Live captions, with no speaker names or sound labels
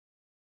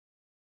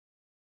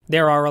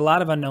There are a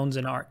lot of unknowns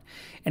in art,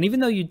 and even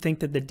though you'd think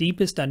that the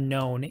deepest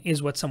unknown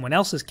is what someone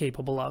else is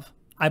capable of,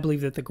 I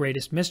believe that the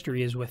greatest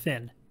mystery is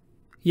within.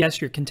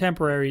 Yes, your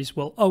contemporaries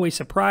will always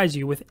surprise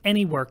you with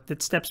any work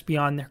that steps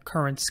beyond their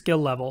current skill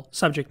level,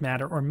 subject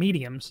matter, or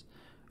mediums,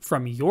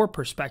 from your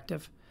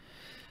perspective.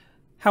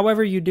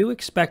 However, you do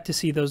expect to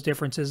see those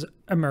differences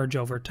emerge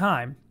over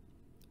time.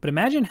 But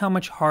imagine how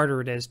much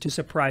harder it is to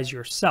surprise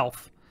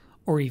yourself,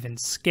 or even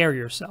scare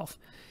yourself,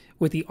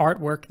 with the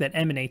artwork that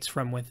emanates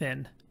from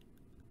within.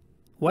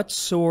 What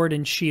sword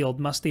and shield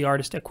must the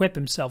artist equip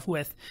himself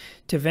with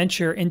to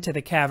venture into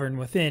the cavern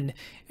within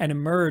and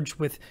emerge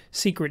with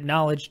secret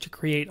knowledge to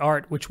create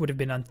art which would have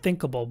been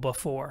unthinkable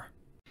before?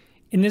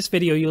 In this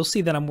video, you'll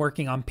see that I'm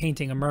working on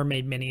painting a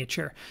mermaid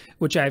miniature,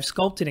 which I have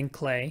sculpted in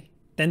clay,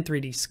 then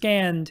 3D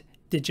scanned,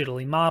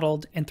 digitally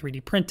modeled, and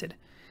 3D printed.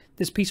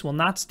 This piece will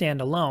not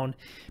stand alone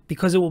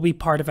because it will be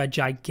part of a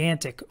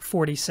gigantic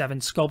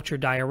 47 sculpture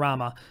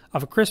diorama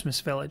of a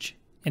Christmas village.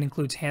 It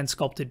includes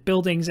hand-sculpted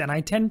buildings, and I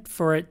intend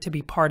for it to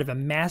be part of a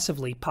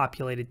massively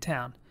populated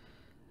town.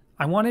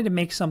 I wanted to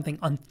make something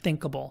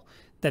unthinkable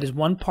that is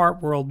one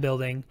part world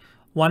building,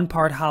 one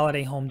part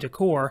holiday home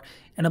decor,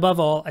 and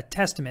above all, a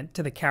testament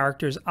to the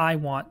characters I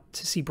want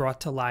to see brought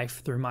to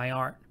life through my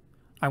art.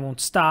 I won't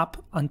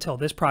stop until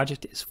this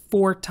project is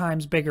 4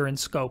 times bigger in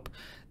scope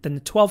than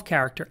the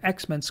 12-character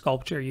X-Men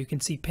sculpture you can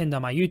see pinned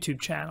on my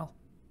YouTube channel.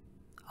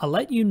 I'll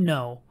let you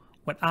know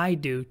what I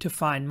do to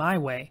find my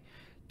way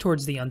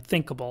towards the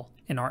unthinkable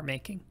in art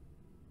making.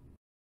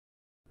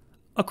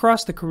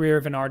 Across the career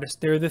of an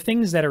artist, there are the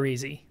things that are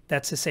easy.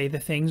 That's to say, the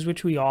things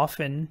which we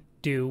often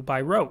do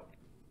by rote.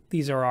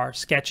 These are our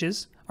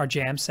sketches, our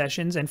jam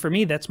sessions, and for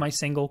me, that's my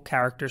single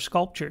character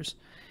sculptures.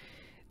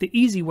 The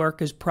easy work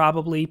is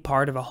probably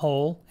part of a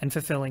whole and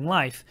fulfilling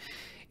life.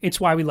 It's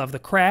why we love the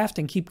craft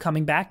and keep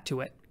coming back to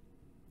it.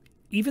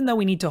 Even though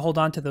we need to hold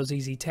on to those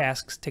easy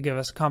tasks to give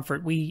us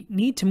comfort, we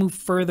need to move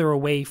further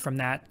away from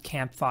that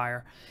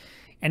campfire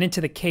and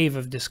into the cave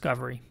of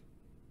discovery.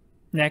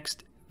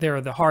 Next, there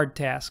are the hard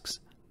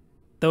tasks,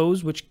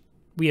 those which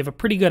we have a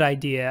pretty good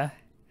idea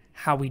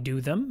how we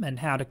do them and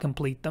how to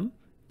complete them,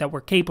 that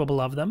we're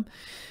capable of them,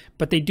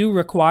 but they do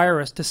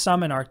require us to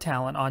summon our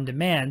talent on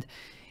demand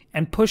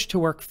and push to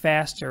work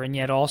faster and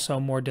yet also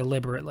more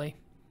deliberately.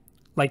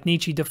 Like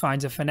Nietzsche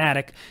defines a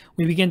fanatic,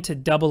 we begin to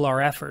double our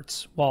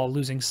efforts while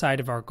losing sight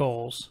of our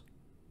goals.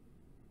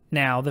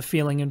 Now, the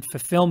feeling and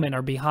fulfillment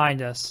are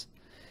behind us,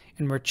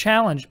 and we're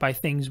challenged by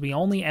things we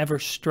only ever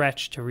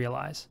stretch to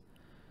realize.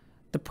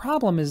 The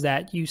problem is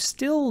that you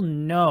still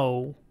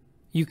know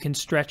you can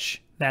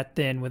stretch that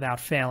thin without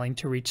failing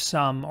to reach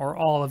some or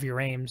all of your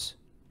aims.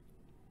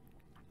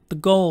 The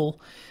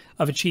goal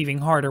of achieving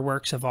harder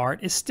works of art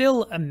is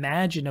still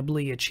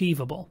imaginably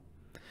achievable.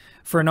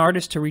 For an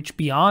artist to reach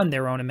beyond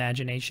their own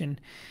imagination,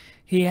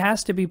 he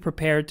has to be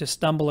prepared to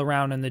stumble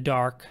around in the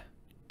dark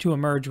to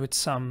emerge with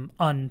some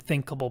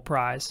unthinkable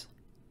prize.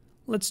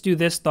 Let's do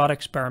this thought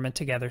experiment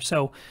together,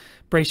 so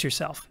brace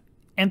yourself.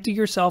 Empty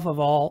yourself of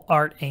all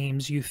art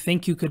aims you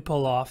think you could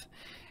pull off,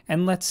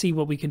 and let's see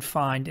what we can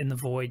find in the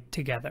void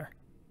together.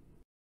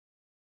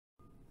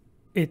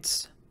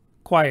 It's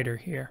quieter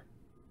here,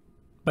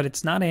 but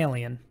it's not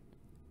alien.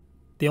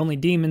 The only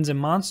demons and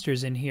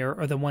monsters in here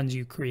are the ones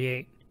you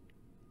create.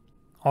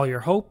 All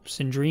your hopes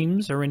and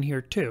dreams are in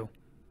here too,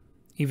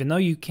 even though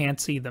you can't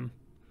see them.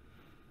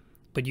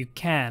 But you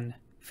can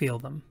feel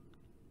them.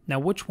 Now,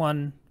 which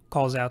one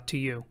calls out to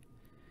you?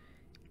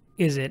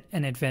 Is it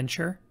an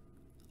adventure?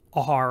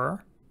 A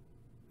horror?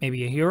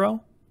 Maybe a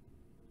hero?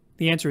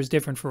 The answer is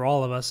different for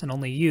all of us, and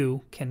only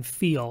you can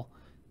feel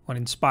what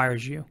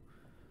inspires you.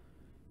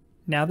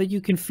 Now that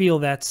you can feel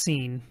that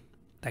scene,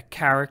 that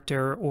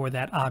character, or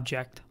that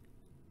object,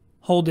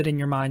 hold it in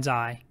your mind's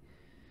eye,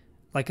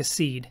 like a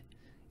seed,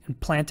 and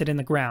plant it in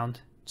the ground.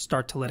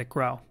 Start to let it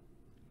grow.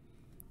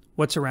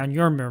 What's around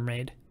your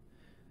mermaid?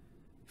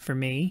 For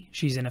me,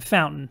 she's in a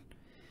fountain,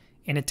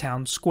 in a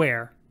town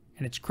square,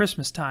 and it's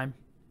Christmas time.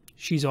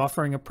 She's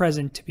offering a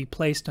present to be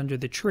placed under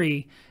the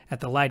tree at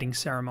the lighting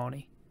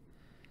ceremony.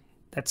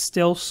 That's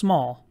still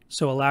small,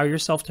 so allow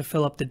yourself to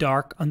fill up the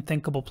dark,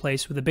 unthinkable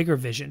place with a bigger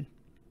vision.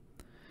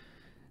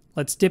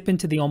 Let's dip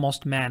into the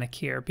almost manic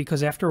here,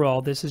 because after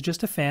all, this is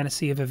just a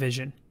fantasy of a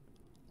vision.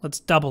 Let's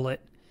double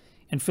it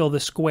and fill the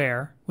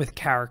square with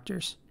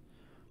characters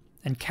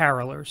and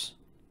carolers,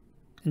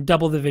 and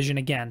double the vision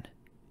again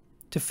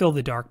to fill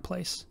the dark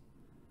place.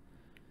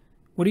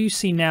 What do you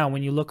see now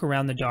when you look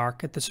around the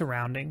dark at the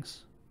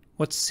surroundings?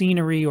 What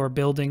scenery or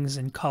buildings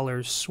and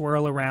colors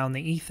swirl around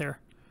the ether?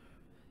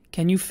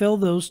 Can you fill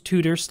those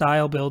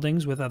Tudor-style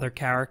buildings with other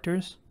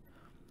characters?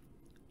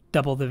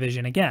 Double the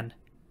vision again.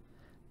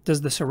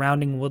 Does the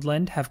surrounding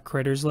woodland have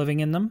critters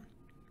living in them?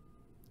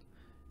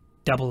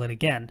 Double it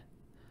again.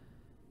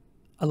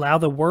 Allow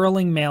the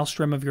whirling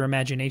maelstrom of your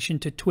imagination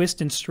to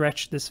twist and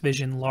stretch this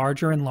vision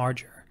larger and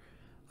larger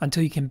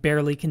until you can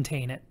barely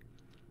contain it,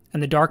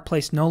 and the dark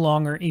place no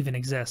longer even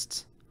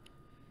exists.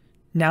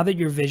 Now that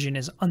your vision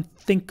is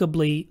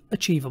unthinkably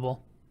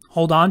achievable,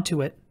 hold on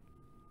to it,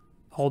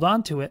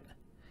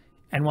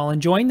 And while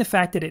enjoying the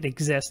fact that it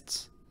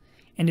exists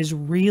and is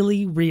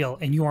really real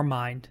in your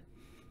mind,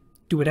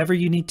 do whatever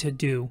you need to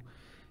do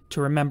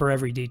to remember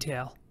every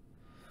detail.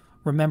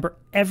 Remember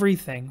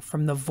everything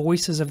from the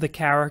voices of the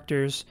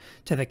characters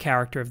to the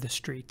character of the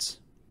streets.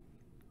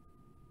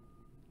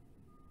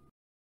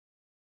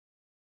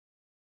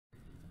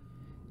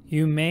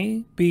 You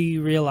may be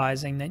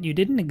realizing that you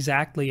didn't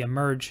exactly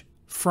emerge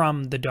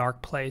from the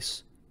dark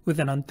place with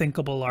an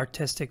unthinkable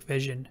artistic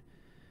vision,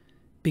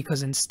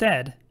 because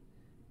instead,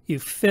 you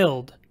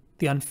filled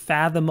the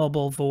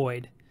unfathomable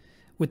void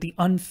with the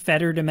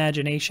unfettered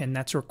imagination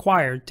that's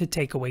required to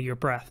take away your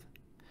breath.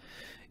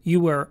 You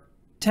were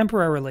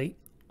temporarily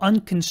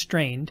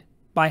unconstrained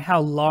by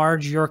how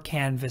large your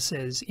canvas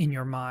is in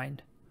your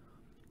mind,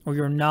 or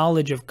your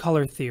knowledge of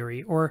color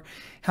theory, or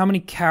how many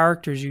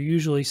characters you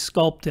usually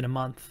sculpt in a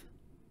month.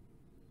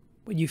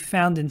 What you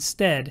found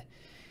instead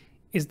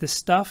is the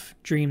stuff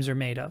dreams are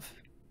made of,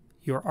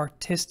 your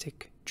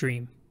artistic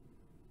dream.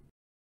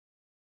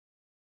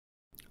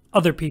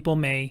 Other people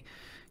may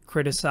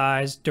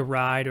criticize,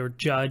 deride, or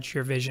judge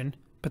your vision,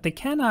 but they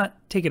cannot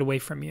take it away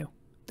from you.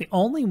 The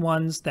only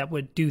ones that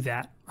would do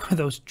that are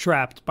those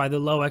trapped by the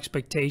low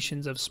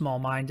expectations of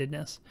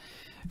small-mindedness.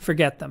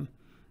 Forget them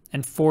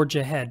and forge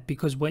ahead,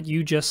 because what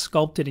you just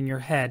sculpted in your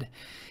head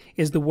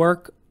is the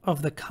work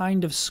of the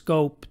kind of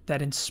scope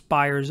that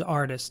inspires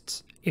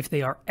artists if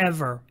they are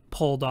ever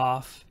pulled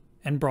off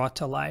and brought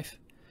to life.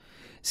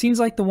 Scenes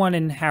like the one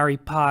in Harry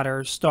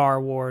Potter,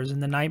 Star Wars,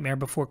 and The Nightmare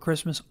Before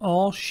Christmas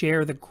all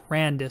share the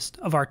grandest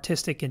of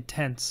artistic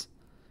intents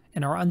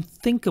and are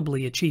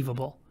unthinkably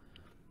achievable.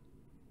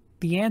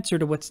 The answer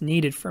to what's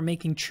needed for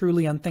making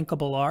truly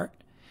unthinkable art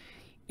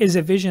is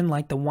a vision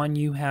like the one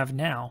you have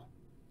now,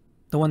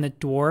 the one that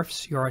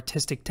dwarfs your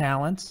artistic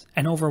talents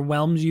and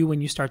overwhelms you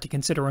when you start to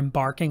consider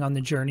embarking on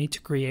the journey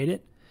to create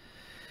it.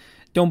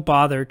 Don't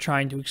bother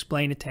trying to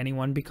explain it to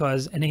anyone,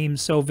 because an aim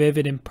so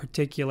vivid in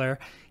particular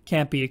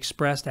can't be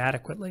expressed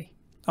adequately.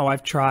 Oh,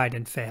 I've tried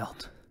and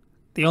failed.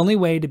 The only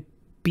way to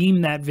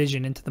beam that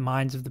vision into the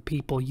minds of the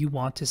people you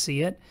want to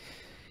see it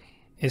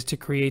is to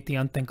create the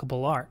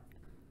unthinkable art.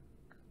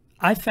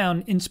 I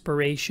found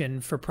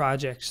inspiration for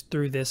projects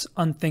through this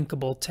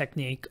unthinkable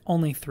technique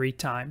only 3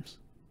 times.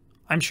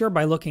 I'm sure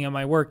by looking at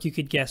my work you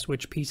could guess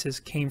which pieces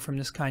came from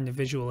this kind of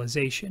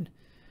visualization.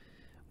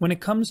 When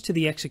it comes to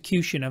the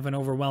execution of an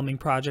overwhelming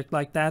project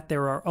like that,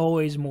 there are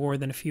always more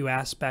than a few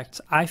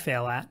aspects I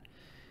fail at,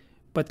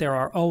 but there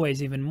are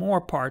always even more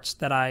parts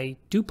that I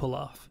do pull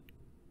off.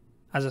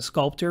 As a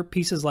sculptor,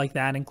 pieces like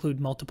that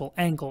include multiple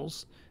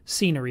angles,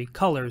 scenery,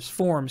 colors,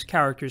 forms,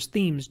 characters,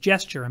 themes,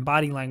 gesture, and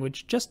body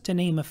language, just to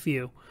name a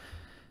few.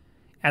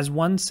 As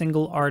one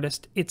single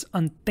artist, it's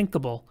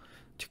unthinkable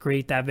to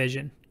create that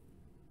vision,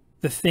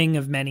 the thing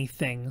of many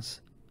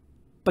things.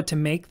 But to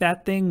make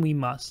that thing, we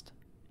must.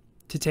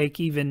 To take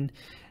even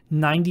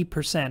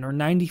 90% or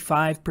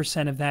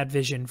 95% of that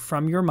vision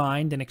from your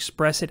mind and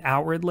express it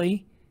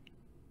outwardly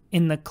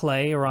in the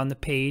clay or on the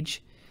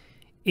page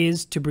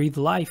is to breathe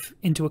life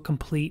into a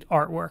complete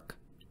artwork.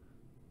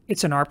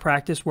 It's an art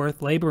practice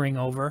worth laboring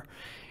over,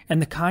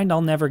 and the kind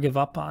I'll never give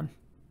up on.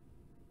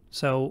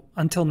 So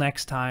until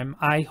next time,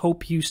 I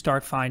hope you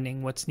start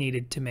finding what's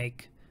needed to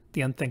make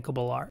the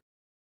unthinkable art.